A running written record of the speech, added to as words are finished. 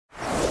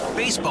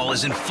Baseball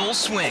is in full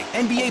swing.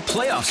 NBA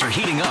playoffs are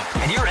heating up,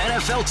 and your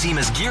NFL team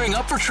is gearing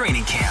up for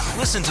training camp.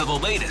 Listen to the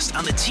latest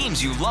on the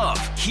teams you love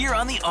here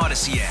on the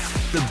Odyssey app.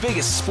 The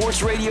biggest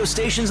sports radio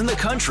stations in the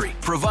country,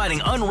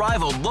 providing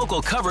unrivaled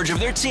local coverage of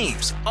their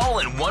teams, all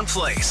in one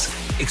place.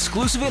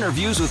 Exclusive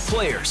interviews with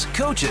players,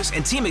 coaches,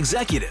 and team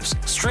executives,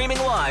 streaming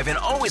live and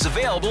always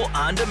available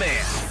on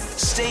demand.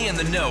 Stay in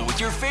the know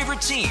with your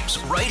favorite teams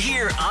right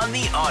here on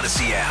the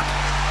Odyssey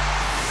app.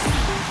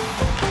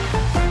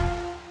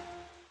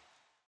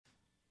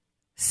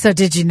 So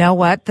did you know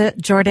what,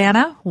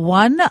 Jordana?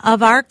 One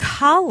of our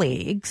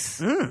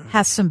colleagues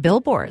has some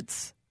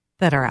billboards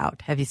that are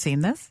out. Have you seen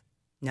this?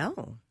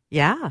 No.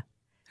 Yeah.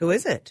 Who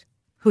is it?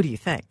 Who do you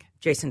think?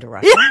 Jason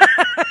DeRusha.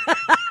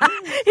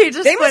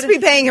 They must be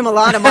paying him a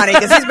lot of money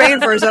because he's paying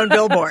for his own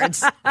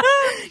billboards.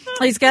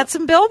 He's got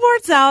some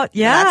billboards out.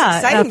 Yeah.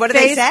 That's exciting. What do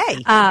they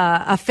say?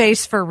 A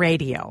face for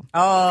radio.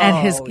 Oh.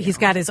 And he's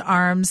got his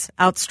arms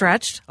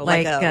outstretched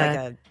like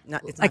a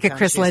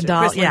Chris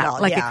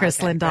Lindahl. A Chris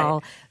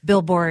Lindahl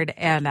billboard.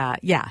 And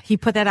he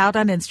put that out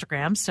on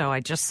Instagram. So I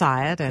just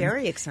saw it. And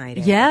very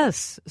exciting.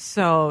 Yes.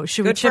 So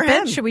should we chip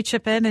in? Should we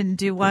chip in and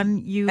do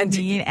one?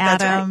 Me,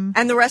 Adam, right.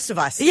 And the rest of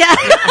us. Yeah.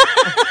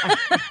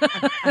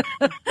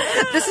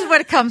 This is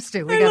what it comes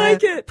to. We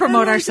gotta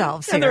promote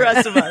ourselves here. And the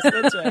rest of us.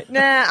 That's right.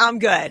 Nah, I'm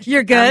good.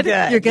 You're good.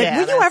 You're good.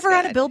 Yeah, were you ever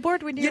on a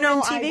billboard when you were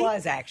on TV? I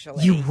was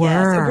actually. You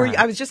were. Yes.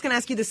 I was just going to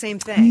ask you the same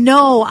thing.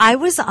 No, I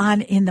was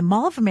in the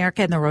Mall of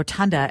America in the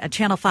Rotunda.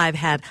 Channel 5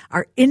 had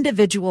our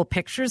individual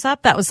pictures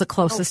up. That was the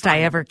closest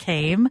I ever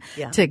came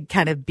to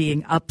kind of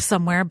being up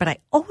somewhere. But I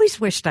always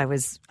wished I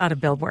was on a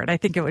billboard. I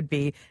think it would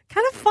be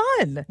kind of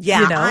fun.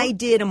 Yeah, I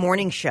did a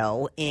morning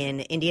show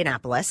in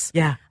Indianapolis.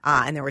 Yeah.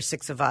 And there were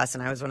 6 of us,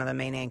 and I was one of the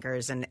main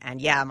anchors. And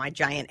my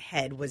giant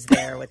head was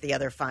there with the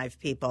other 5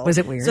 people. Was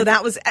it weird? So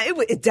that was,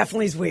 it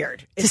definitely is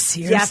weird. It's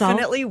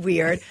definitely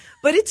weird,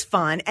 but it's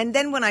fun. And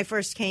then when I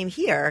first came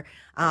here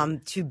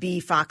to be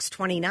Fox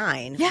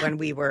 29, when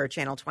we were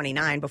Channel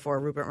 29 before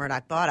Rupert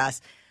Murdoch bought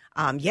us,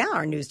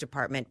 our news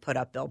department put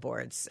up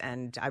billboards.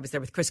 And I was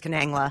there with Chris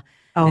Kanangla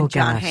and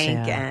John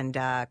Hank and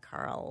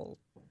Carl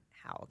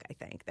Haug, I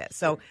think.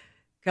 So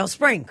Carl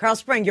Spring,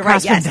 you're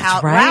right. Yes,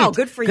 that's right. Wow,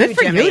 good for you,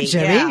 Jimmy.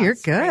 Yeah, you're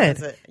good.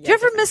 Do you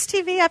ever miss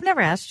TV? I've never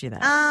asked you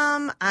that.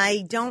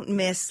 I don't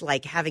miss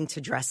having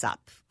to dress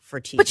up for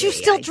TV. But you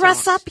still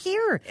dress up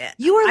here.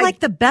 You are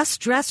like the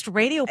best dressed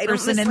radio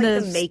person in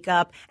the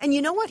makeup. And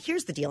you know what?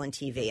 Here's the deal in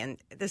TV, and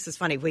this is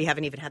funny. We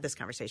haven't even had this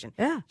conversation.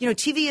 Yeah.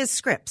 TV is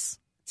scripts.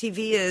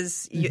 TV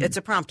is it's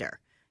a prompter.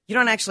 You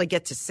don't actually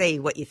get to say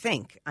what you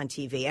think on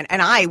TV.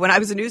 And when I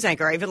was a news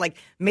anchor, I even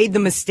made the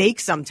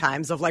mistake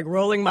sometimes of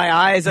rolling my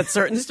eyes at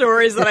certain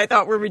stories that I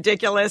thought were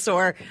ridiculous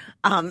or,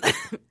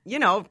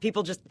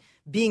 people just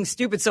being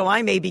stupid. So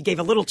I maybe gave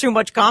a little too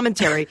much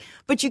commentary,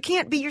 but you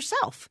can't be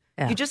yourself.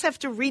 Yeah. You just have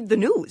to read the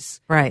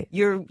news. Right.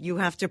 You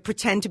have to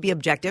pretend to be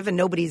objective, and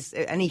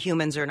any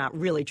humans are not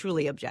really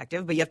truly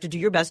objective, but you have to do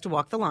your best to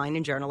walk the line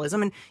in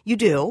journalism, and you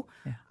do.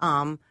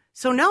 Yeah.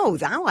 So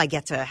now I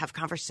get to have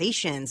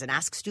conversations and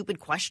ask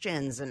stupid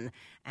questions and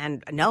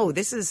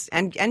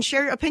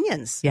share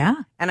opinions. Yeah.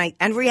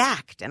 And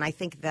react. And I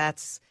think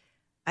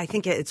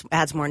it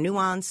adds more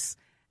nuance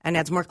and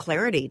adds more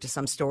clarity to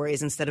some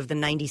stories instead of the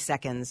 90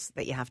 seconds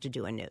that you have to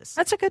do in news.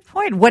 That's a good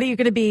point. What are you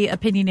going to be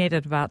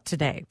opinionated about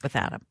today with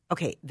Adam?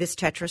 Okay, this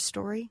Tetris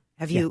story.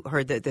 Have you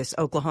heard this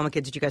Oklahoma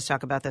kid? Did you guys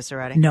talk about this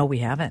already? No, we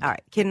haven't. All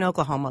right. Kid in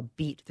Oklahoma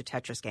beat the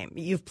Tetris game.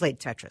 You've played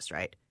Tetris,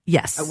 right?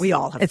 Yes. We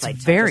all have played Tetris.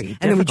 It's very difficult.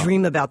 And then we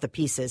dream about the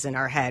pieces in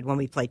our head when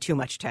we play too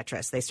much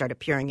Tetris. They start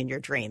appearing in your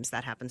dreams.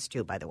 That happens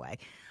too, by the way.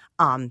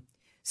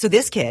 So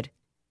this kid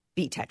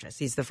beat Tetris.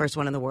 He's the first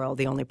one in the world,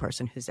 the only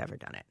person who's ever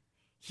done it.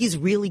 He's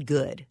really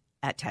good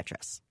at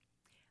Tetris.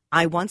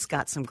 I once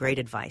got some great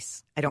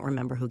advice. I don't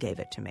remember who gave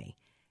it to me.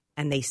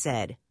 And they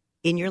said,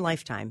 in your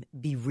lifetime,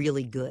 be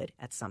really good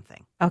at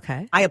something.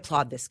 Okay. I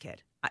applaud this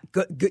kid.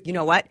 Good. You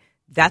know what?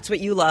 That's what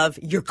you love.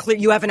 You're clear.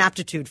 You have an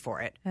aptitude for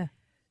it. Yeah.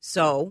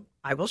 So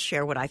I will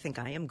share what I think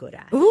I am good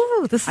at.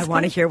 Ooh, this is I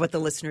want to hear what the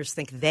listeners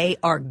think they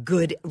are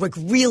good,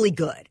 really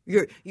good.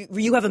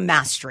 You have a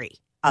mastery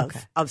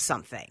of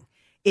something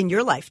in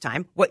your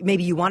lifetime. What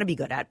maybe you want to be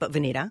good at, but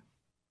Vineeta,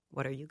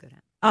 what are you good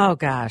at? Oh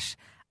gosh.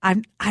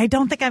 I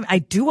don't think I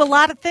do a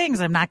lot of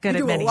things. I'm not good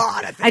at many. A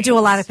lot of things. I do a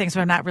lot of things,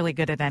 but I'm not really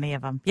good at any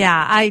of them.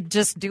 Yeah, I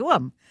just do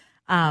them.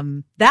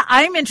 That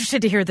I'm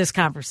interested to hear this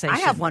conversation. I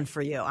have one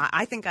for you.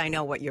 I think I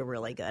know what you're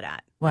really good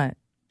at. What?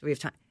 Do we have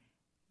time?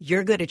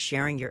 You're good at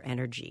sharing your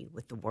energy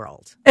with the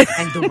world,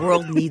 and the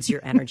world needs your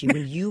energy.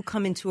 When you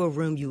come into a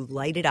room, you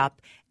light it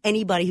up.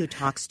 Anybody who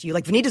talks to you,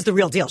 like Vineeta's the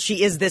real deal.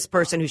 She is this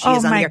person who she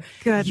is on here.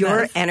 Goodness.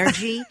 Your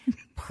energy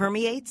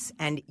permeates,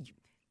 and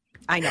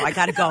I know I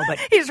got to go, but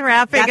he's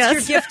wrapping us.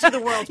 That's your gift to the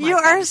world. You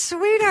are a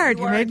sweetheart.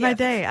 You made my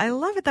day. I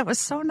love it. That was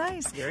so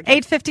nice.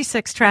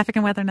 8:56, traffic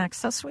and weather next.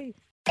 So sweet.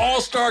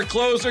 All-star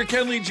closer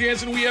Kenley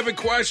Jansen, we have a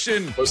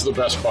question. What's the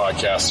best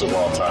podcast of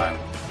all time?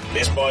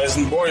 Baseball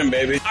isn't boring,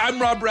 baby.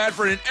 I'm Rob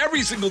Bradford, and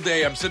every single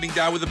day I'm sitting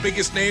down with the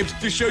biggest names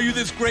to show you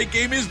this great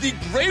game is the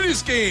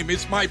greatest game.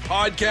 It's my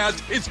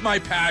podcast. It's my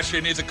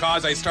passion. It's a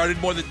cause I started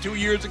more than 2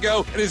 years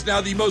ago and is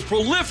now the most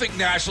prolific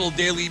national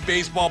daily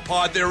baseball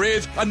pod there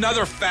is.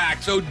 Another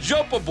fact. So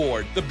jump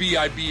aboard the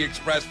BIB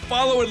Express.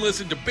 Follow and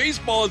listen to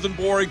Baseball Isn't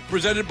Boring,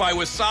 presented by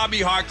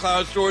Wasabi Hot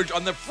Cloud Storage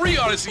on the free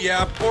Odyssey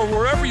app or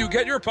wherever you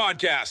get your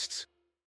podcasts.